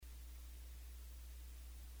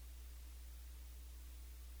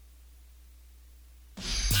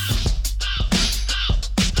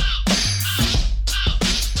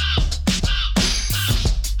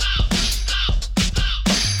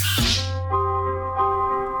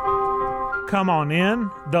come on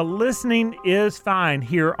in. The listening is fine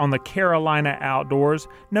here on the Carolina Outdoors,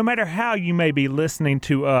 no matter how you may be listening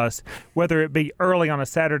to us, whether it be early on a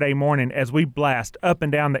Saturday morning as we blast up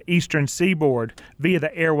and down the eastern seaboard via the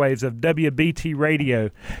airwaves of WBT Radio.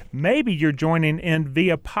 Maybe you're joining in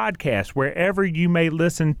via podcast, wherever you may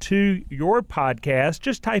listen to your podcast.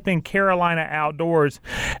 Just type in Carolina Outdoors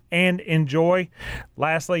and enjoy.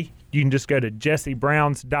 Lastly, you can just go to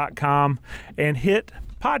jessebrowns.com and hit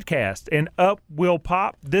podcast, and up will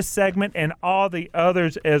pop this segment and all the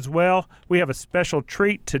others as well. We have a special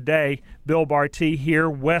treat today. Bill Barty here,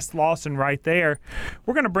 Wes Lawson right there.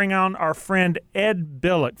 We're going to bring on our friend Ed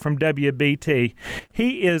Billick from WBT.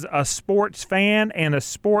 He is a sports fan and a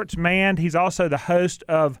sportsman. He's also the host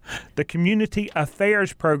of the community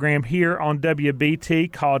affairs program here on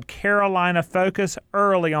WBT called Carolina Focus,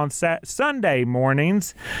 early on Sunday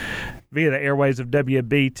mornings via the airways of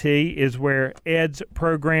WBT is where Ed's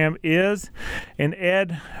program is. And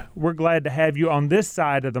Ed, we're glad to have you on this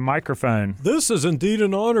side of the microphone. This is indeed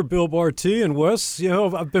an honor, Bill Barty and Wes. You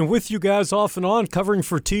know, I've been with you guys off and on covering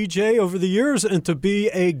for TJ over the years, and to be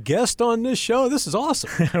a guest on this show, this is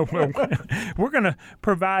awesome. Well, we're going to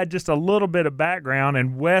provide just a little bit of background,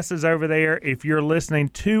 and Wes is over there. If you're listening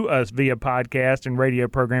to us via podcast and radio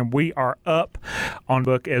program, we are up on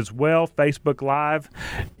book as well, Facebook Live,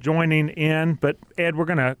 joining in. But Ed, we're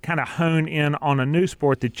going to kind of hone in on a new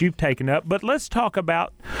sport that you've taken up, but let's talk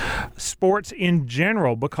about sports in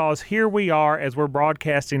general, because here we are as we're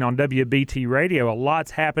broadcasting on WBT Radio. A lot's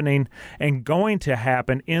happening and going to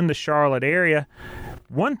happen in the Charlotte area.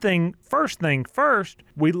 First thing first,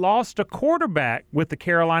 we lost a quarterback with the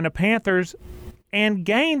Carolina Panthers and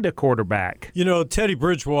gained a quarterback. You know, Teddy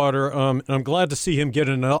Bridgewater, I'm glad to see him get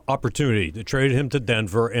an opportunity to trade him to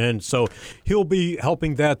Denver, and so he'll be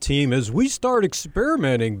helping that team as we start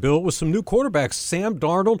experimenting, Bill, with some new quarterbacks. Sam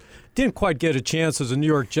Darnold didn't quite get a chance as a New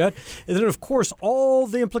York Jet. And then, of course, all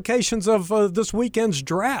the implications of this weekend's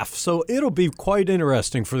draft. So it'll be quite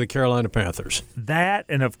interesting for the Carolina Panthers. That,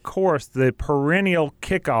 and of course, the perennial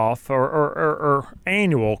kickoff or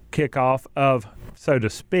annual kickoff of, so to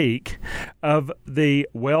speak, of the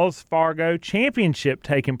Wells Fargo Championship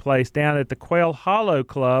taking place down at the Quail Hollow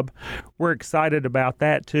Club. We're excited about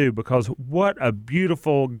that, too, because what a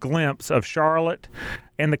beautiful glimpse of Charlotte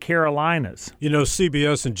and the Carolinas. You know,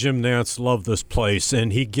 CBS and Jim Nantz love this place,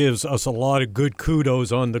 and he gives us a lot of good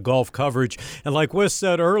kudos on the golf coverage. And like Wes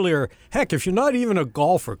said earlier, heck, if you're not even a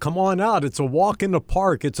golfer, come on out. It's a walk in the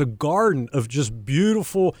park. It's a garden of just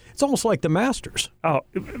beautiful, it's almost like the Masters. Oh,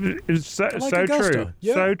 it's so Augusta. True.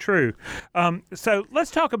 Yeah. So true. So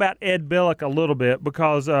let's talk about Ed Billick a little bit,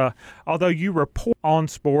 because although you report on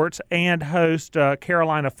sports and host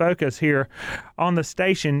Carolina Focus here on the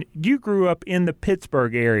station, you grew up in the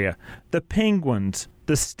Pittsburgh area. The Penguins,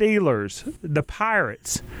 the Steelers, the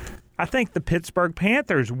Pirates. I think the Pittsburgh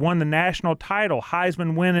Panthers won the national title.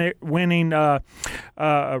 Heisman winning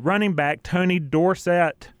running back Tony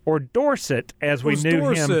Dorsett, or Dorsett as we knew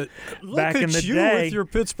him back in the day. Look at you with your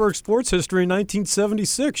Pittsburgh sports history in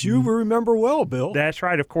 1976. You remember well, Bill. That's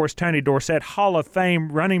right. Of course, Tony Dorsett, Hall of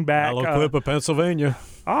Fame running back. Aliquippa, Pennsylvania.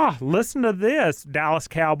 Listen to this. Dallas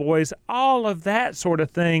Cowboys, all of that sort of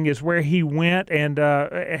thing is where he went and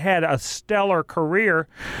had a stellar career.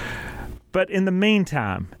 But in the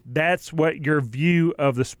meantime, that's what your view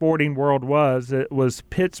of the sporting world was. It was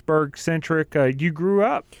Pittsburgh-centric. You grew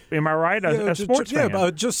up, am I right, a sports fan?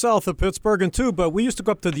 Yeah, just south of Pittsburgh, and too. But we used to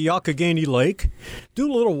go up to the Youghiogheny Lake, do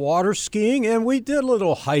a little water skiing, and we did a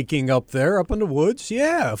little hiking up there, up in the woods.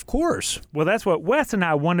 Yeah, of course. Well, that's what Wes and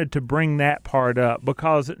I wanted to bring that part up,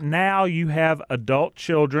 because now you have adult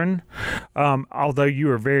children, although you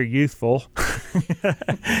are very youthful.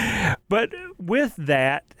 But with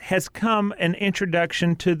that has come an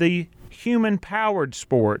introduction to the human-powered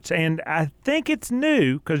sports, and I think it's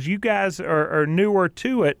new because you guys are newer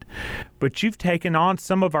to it, but you've taken on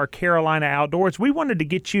some of our Carolina Outdoors. We wanted to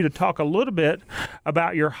get you to talk a little bit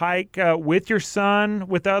about your hike with your son,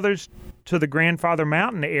 with others, to the Grandfather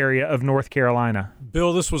Mountain area of North Carolina.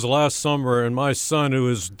 Bill, this was last summer, and my son, who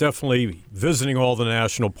is definitely visiting all the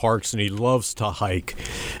national parks, and he loves to hike.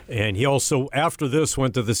 And he also, after this,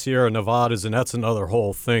 went to the Sierra Nevadas, and that's another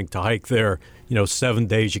whole thing, to hike there. 7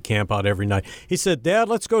 days you camp out every night. He said, Dad,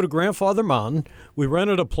 let's go to Grandfather Mountain. We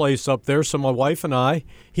rented a place up there, so my wife and I,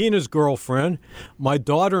 he and his girlfriend, my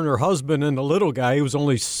daughter and her husband, and the little guy, he was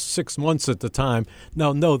only 6 months at the time.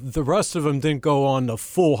 No, the rest of them didn't go on the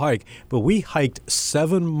full hike, but we hiked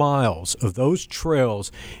 7 miles of those trails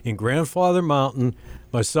in Grandfather Mountain,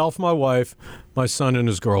 myself, my wife, my son, and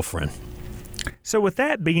his girlfriend. So with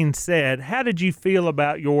that being said, how did you feel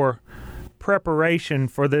about your preparation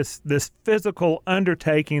for this physical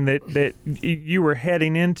undertaking that you were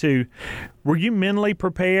heading into, were you mentally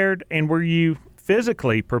prepared and were you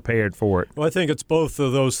physically prepared for it? Well, I think it's both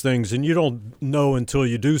of those things, and you don't know until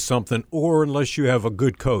you do something or unless you have a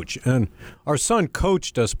good coach. And our son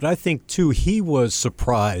coached us, but I think, too, he was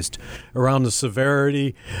surprised around the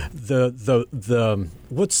severity, the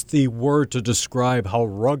what's the word to describe how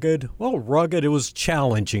rugged? Well, rugged, it was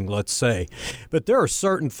challenging, let's say. But there are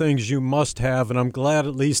certain things you must have, and I'm glad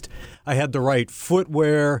at least I had the right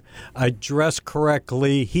footwear, I dressed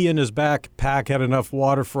correctly. He in his backpack had enough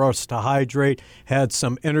water for us to hydrate, had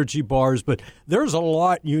some energy bars, but there's a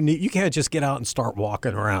lot you need. You can't just get out and start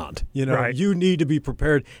walking around. You know, Right. You need to be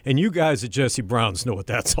prepared, and you guys at Jesse Brown's know what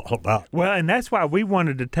that's all about. Well, and that's why we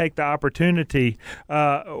wanted to take the opportunity,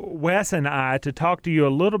 Wes and I, to talk to you a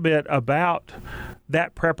little bit about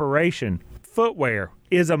that preparation. Footwear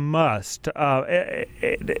is a must,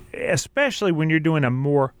 especially when you're doing a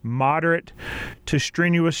more moderate to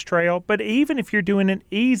strenuous trail. But even if you're doing an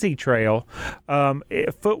easy trail,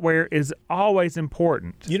 footwear is always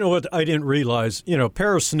important. You know what I didn't realize? You know, a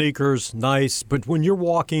pair of sneakers, nice, but when you're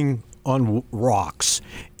walking on rocks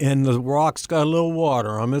and the rocks got a little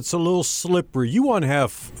water on them, it's a little slippery. You want to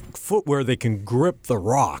have footwear that can grip the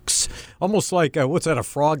rocks. Almost like, what's that, a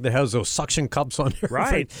frog that has those suction cups on there?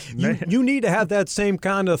 Right. You need to have that same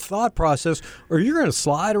kind of thought process or you're going to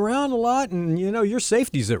slide around a lot and, you know, your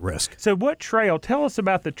safety's at risk. So what trail? Tell us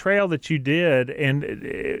about the trail that you did, and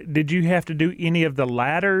did you have to do any of the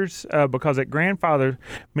ladders? Because at Grandfather,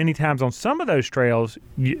 many times on some of those trails,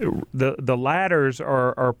 the ladders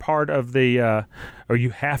are part of the, or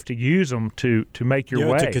you have to use them to make your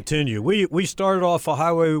way. To continue. We started off a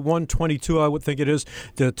Highway 122, I would think it is,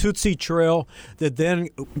 the Tootsie Trail that then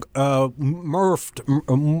merged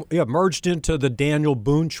into the Daniel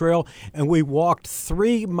Boone Trail, and we walked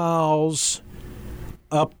 3 miles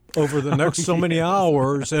up over the next so many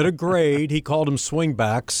hours at a grade. He called them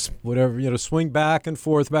swingbacks, whatever, you know, swing back and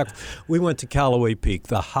forth back. We went to Callaway Peak,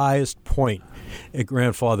 the highest point at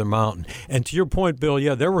Grandfather Mountain. And to your point, Bill,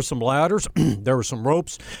 yeah, there were some ladders, there were some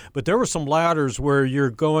ropes, but there were some ladders where you're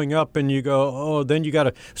going up and you go, oh, then you got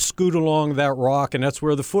to scoot along that rock, and that's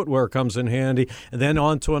where the footwear comes in handy, and then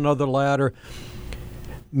onto another ladder.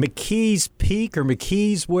 McKee's Peak or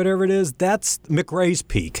McKee's, whatever it is, that's McRae's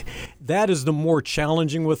Peak. That is the more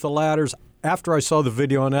challenging with the ladders. After I saw the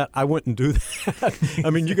video on that, I wouldn't do that. I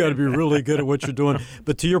mean, you got to be really good at what you're doing.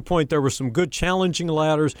 But to your point, there were some good challenging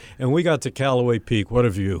ladders, and we got to Callaway Peak. What a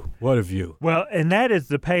view. What a view. Well, and that is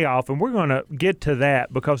the payoff, and we're going to get to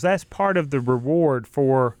that because that's part of the reward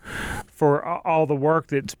for all the work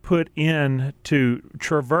that's put in to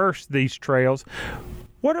traverse these trails.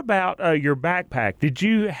 What about your backpack? Did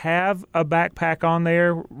you have a backpack on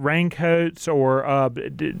there, raincoats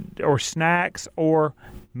or snacks, or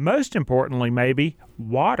most importantly, maybe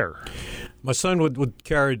water? My son would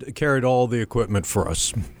carried all the equipment for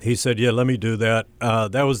us. He said, "Yeah, let me do that."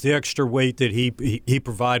 That was the extra weight that he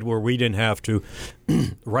provided where we didn't have to.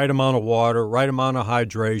 Right amount of water, right amount of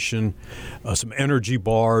hydration, some energy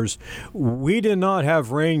bars. We did not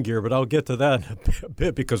have rain gear, but I'll get to that in a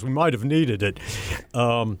bit because we might have needed it.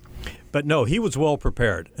 But no, he was well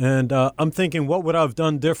prepared. And I'm thinking, what would I have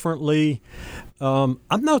done differently? I'm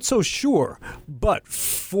not so sure. But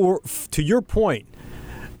to your point,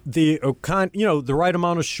 the right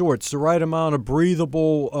amount of shorts, the right amount of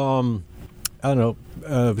breathable,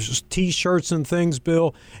 T-shirts and things,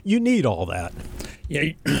 Bill, you need all that.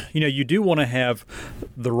 Yeah, you do want to have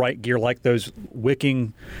the right gear, like those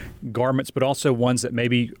wicking garments, but also ones that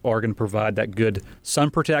maybe are going to provide that good sun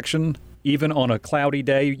protection. Even on a cloudy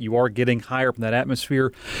day, you are getting higher up in that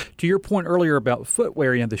atmosphere. To your point earlier about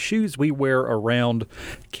footwear, the shoes we wear around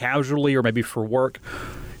casually or maybe for work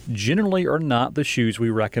generally are not the shoes we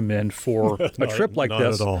recommend for a trip like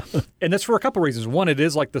this. Not at all. And that's for a couple reasons. One, it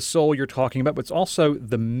is like the sole you're talking about, but it's also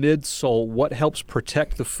the midsole, what helps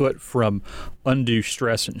protect the foot from undue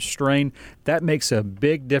stress and strain. That makes a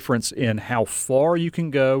big difference in how far you can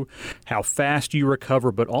go, how fast you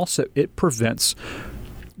recover, but also it prevents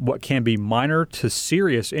what can be minor to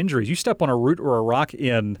serious injuries. You step on a root or a rock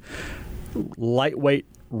in lightweight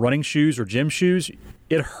running shoes or gym shoes,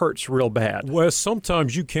 it hurts real bad. Well,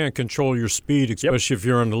 sometimes you can't control your speed, especially if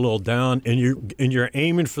you're on a little down and you're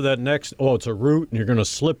aiming for that next, it's a root and you're going to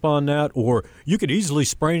slip on that, or you could easily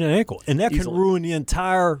sprain an ankle, and that can ruin the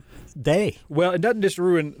entire day. Well, it doesn't just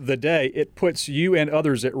ruin the day. It puts you and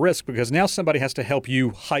others at risk because now somebody has to help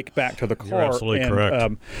you hike back to the car. You're absolutely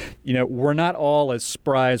correct. We're not all as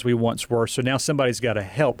spry as we once were, so now somebody's got to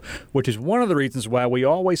help, which is one of the reasons why we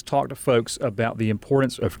always talk to folks about the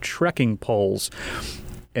importance of trekking poles.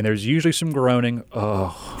 and there's usually some groaning.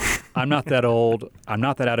 Oh, I'm not that old. I'm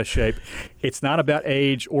not that out of shape. It's not about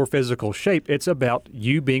age or physical shape. It's about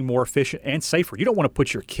you being more efficient and safer. You don't want to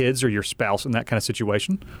put your kids or your spouse in that kind of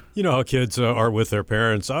situation. You know how kids are with their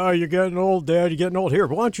parents. Oh, you're getting old, Dad. You're getting old. Here,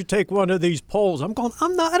 why don't you take one of these poles? I'm going,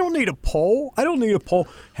 I don't need a pole. I don't need a pole.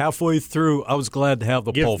 Halfway through, I was glad to have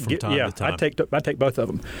the pole from time to time. I take both of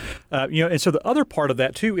them. And so the other part of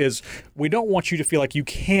that, too, is we don't want you to feel like you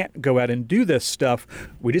can't go out and do this stuff.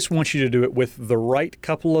 We just want you to do it with the right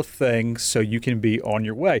couple of things so you can be on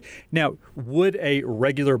your way. Now, would a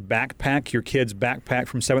regular backpack, your kid's backpack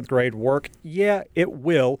from 7th grade, work? Yeah, it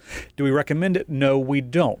will. Do we recommend it? No, we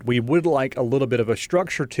don't. We would like a little bit of a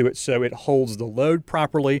structure to it so it holds the load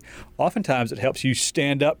properly. Oftentimes, it helps you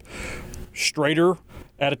stand up straighter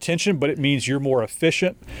at attention, but it means you're more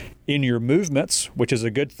efficient in your movements, which is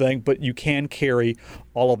a good thing, but you can carry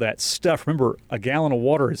all of that stuff. Remember, a gallon of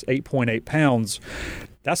water is 8.8 pounds.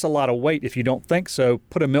 That's a lot of weight. If you don't think so,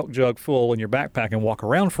 put a milk jug full in your backpack and walk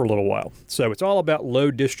around for a little while. So it's all about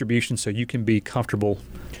load distribution so you can be comfortable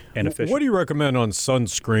and efficient. What do you recommend on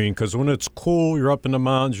sunscreen? Because when it's cool, you're up in the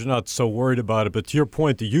mountains, you're not so worried about it. But to your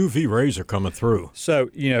point, the UV rays are coming through.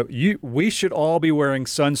 So, we should all be wearing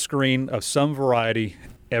sunscreen of some variety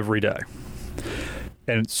every day.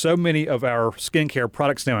 And so many of our skincare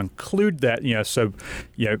products now include that,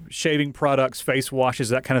 shaving products, face washes,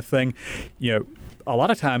 that kind of thing. A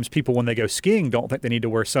lot of times people, when they go skiing, don't think they need to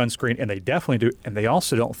wear sunscreen, and they definitely do. And they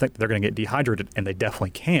also don't think that they're going to get dehydrated, and they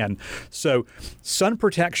definitely can. So sun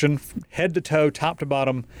protection, head to toe, top to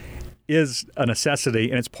bottom, is a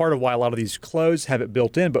necessity, and it's part of why a lot of these clothes have it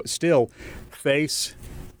built in. But still, face,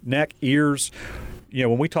 neck, ears.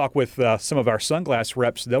 When we talk with some of our sunglass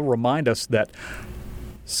reps, they'll remind us that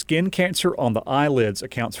skin cancer on the eyelids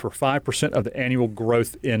accounts for 5% of the annual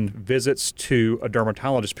growth in visits to a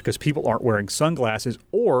dermatologist because people aren't wearing sunglasses,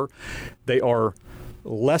 or they are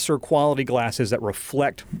lesser quality glasses that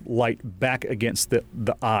reflect light back against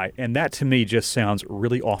the eye. And that to me just sounds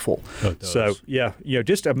really awful. So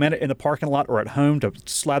just a minute in the parking lot or at home to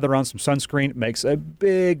slather on some sunscreen makes a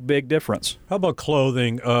big, big difference. How about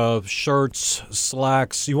clothing, shirts,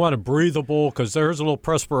 slacks? You want it breathable because there's a little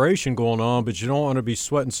perspiration going on, but you don't want to be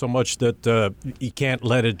sweating so much that you can't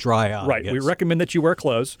let it dry out. Right. We recommend that you wear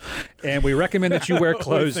clothes, and we recommend that you wear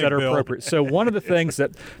clothes that are appropriate. So one of the things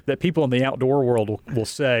that people in the outdoor world will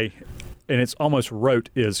say, and it's almost rote,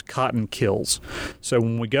 is cotton kills. So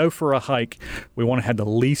when we go for a hike, we want to have the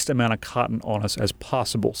least amount of cotton on us as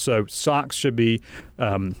possible. So socks should be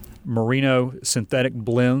merino synthetic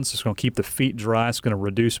blends. It's going to keep the feet dry. It's going to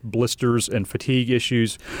reduce blisters and fatigue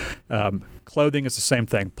issues. Clothing is the same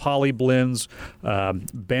thing. Poly blends,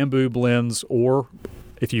 bamboo blends, or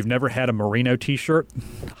if you've never had a merino t-shirt,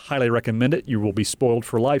 highly recommend it. You will be spoiled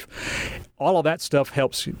for life. All of that stuff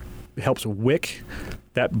helps wick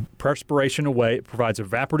that perspiration away. It provides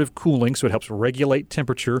evaporative cooling, so it helps regulate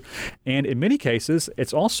temperature. And in many cases,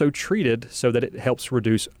 it's also treated so that it helps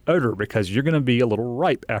reduce odor because you're going to be a little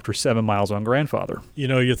ripe after 7 miles on Grandfather.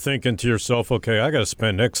 You're thinking to yourself, okay, I got to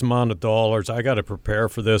spend X amount of dollars. I got to prepare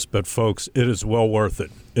for this. But, folks, it is well worth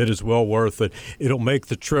it. It is well worth it. It'll make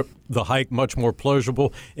the hike much more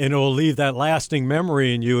pleasurable, and it'll leave that lasting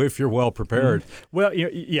memory in you if you're well prepared. Well,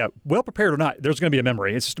 well prepared or not, there's going to be a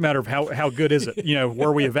memory. It's just a matter of how good is it.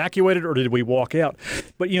 Were we evacuated or did we walk out?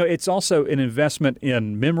 But, it's also an investment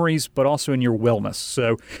in memories, but also in your wellness.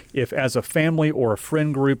 So if as a family or a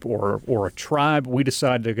friend group or a tribe, we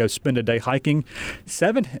decide to go spend a day hiking,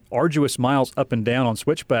 7 arduous miles up and down on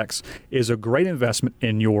switchbacks is a great investment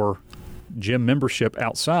in your gym membership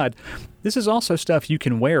outside. This is also stuff you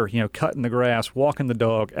can wear, cutting the grass, walking the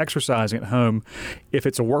dog, exercising at home. If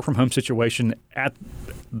it's a work from home situation, at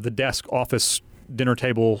the desk, office, dinner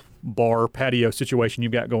table, bar, patio situation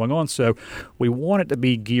you've got going on. So we want it to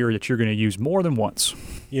be gear that you're going to use more than once.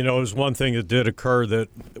 There's one thing that did occur that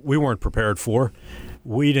we weren't prepared for.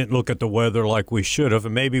 We didn't look at the weather like we should have,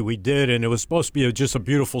 and maybe we did, and it was supposed to be just a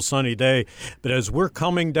beautiful sunny day. But as we're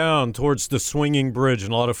coming down towards the swinging bridge,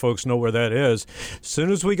 and a lot of folks know where that is, as soon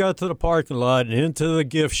as we got to the parking lot and into the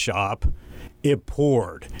gift shop, it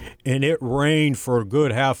poured, and it rained for a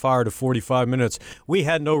good half hour to 45 minutes. We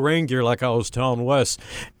had no rain gear, like I was telling Wes,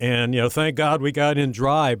 and thank God we got in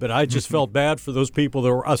dry, but I just felt bad for those people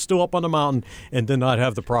that were still up on the mountain and did not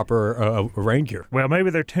have the proper rain gear. Well,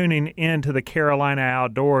 maybe they're tuning in to the Carolina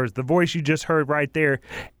Outdoors. The voice you just heard right there,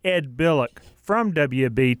 Ed Billick from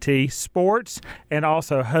WBT Sports and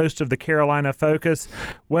also host of the Carolina Focus.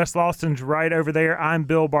 Wes Lawson's right over there. I'm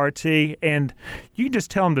Bill Barty, and you can just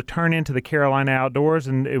tell them to turn into the Carolina Outdoors,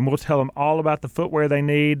 and we'll tell them all about the footwear they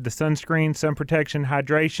need, the sunscreen, sun protection,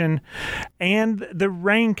 hydration, and the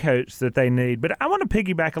raincoats that they need. But I want to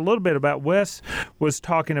piggyback a little bit about Wes was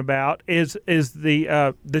talking about is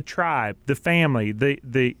the tribe, the family,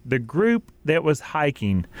 the group that was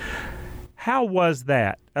hiking. How was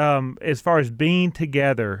that as far as being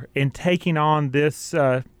together and taking on this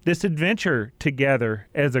adventure together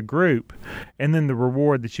as a group, and then the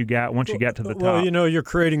reward that you got once you got to the top? Well, you're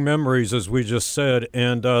creating memories, as we just said,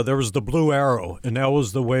 and there was the Blue Arrow, and that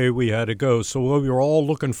was the way we had to go. So we were all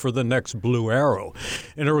looking for the next Blue Arrow,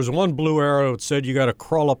 and there was one Blue Arrow that said you got to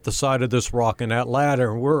crawl up the side of this rock and that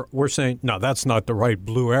ladder, and we're saying, no, that's not the right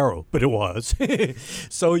Blue Arrow, but it was.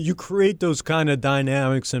 So you create those kind of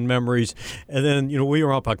dynamics and memories, and then we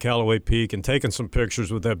were up on Callaway Peak and taking some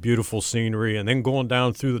pictures with that beautiful scenery, and then going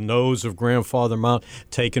down through the nose of Grandfather Mount,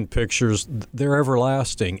 taking pictures. They're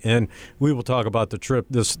everlasting, and we will talk about the trip,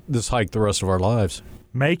 this hike, the rest of our lives.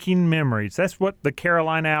 Making memories. That's what the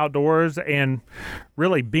Carolina Outdoors and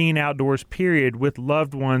really being outdoors, period, with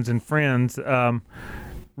loved ones and friends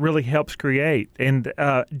really helps create. And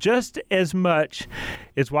just as much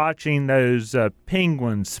as watching those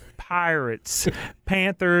Penguins, Pirates,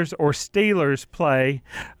 Panthers, or Steelers play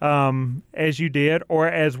as you did, or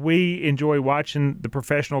as we enjoy watching the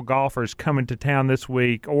professional golfers coming to town this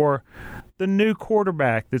week, or the new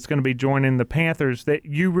quarterback that's going to be joining the Panthers that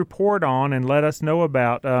you report on and let us know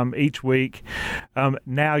about each week.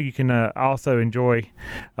 Now you can also enjoy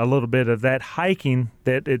a little bit of that hiking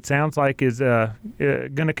that it sounds like is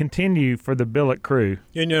going to continue for the Billet crew.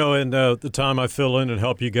 And the time I fill in and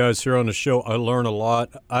help you guys here on the show, I learn a lot.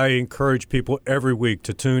 I encourage people every week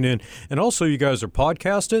to tune in. And also, you guys are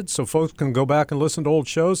podcasted, so folks can go back and listen to old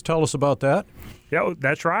shows. Tell us about that. Yeah,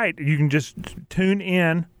 that's right. You can just tune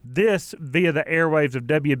in this via the airwaves of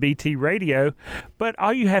WBT Radio, but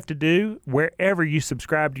all you have to do, wherever you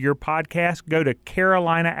subscribe to your podcast, go to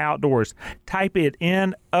Carolina Outdoors. Type it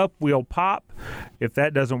in, up will pop. If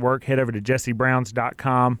that doesn't work, head over to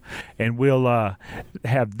jessebrowns.com, and we'll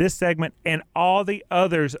have this segment and all the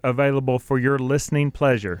others available for your listening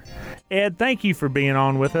pleasure. Ed, thank you for being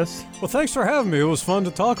on with us. Well, thanks for having me. It was fun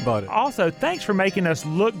to talk about it. Also, thanks for making us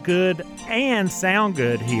look good and sound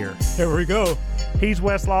good here. There we go. He's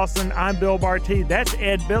Wes Lawson. I'm Bill Barty. That's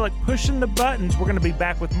Ed Billick pushing the buttons. We're going to be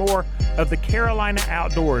back with more of the Carolina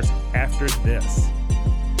Outdoors after this.